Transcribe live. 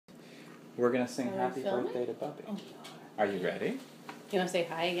We're going to sing happy birthday to Bubbe. Oh, are you ready? You want to say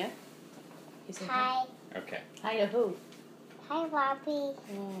hi again? You say Hi. Okay. Hi to who? Hi, Bobby.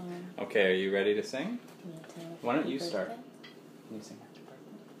 Oh. Okay, are you ready to sing? Why don't you Happy start? birthday? Can you sing happy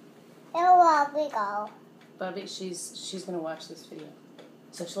birthday? Where Bobby go? Bubbe, she's going to watch this video.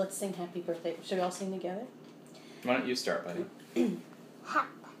 So let's sing happy birthday. Should we all sing together? Why don't you start, buddy?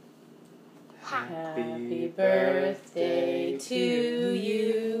 Happy birthday to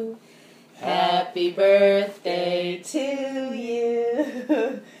you. Happy birthday to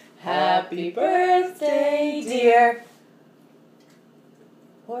you. Happy birthday, dear.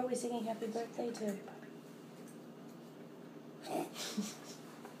 Who are we singing happy birthday to?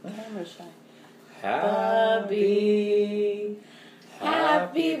 Camera shy. Bubbe,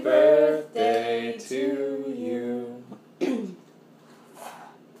 happy birthday to you.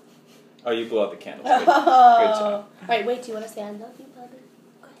 Oh, you blew out the candles. Good, Oh. good job. Alright, wait, do you want to say I love you, Bubbe?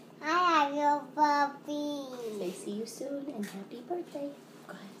 Go ahead. I love you, Bobby. Say see you soon and happy birthday.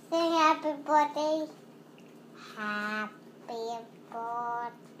 Go ahead. Say happy birthday. Happy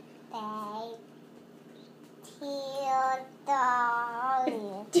birthday to you,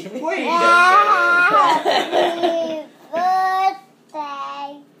 darling. Wait a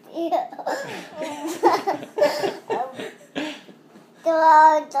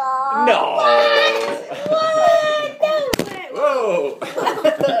No. Whoa!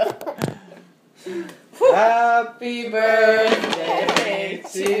 Happy birthday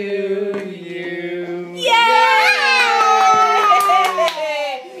to you. Yay!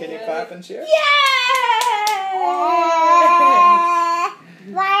 Can you clap and cheer? Yay!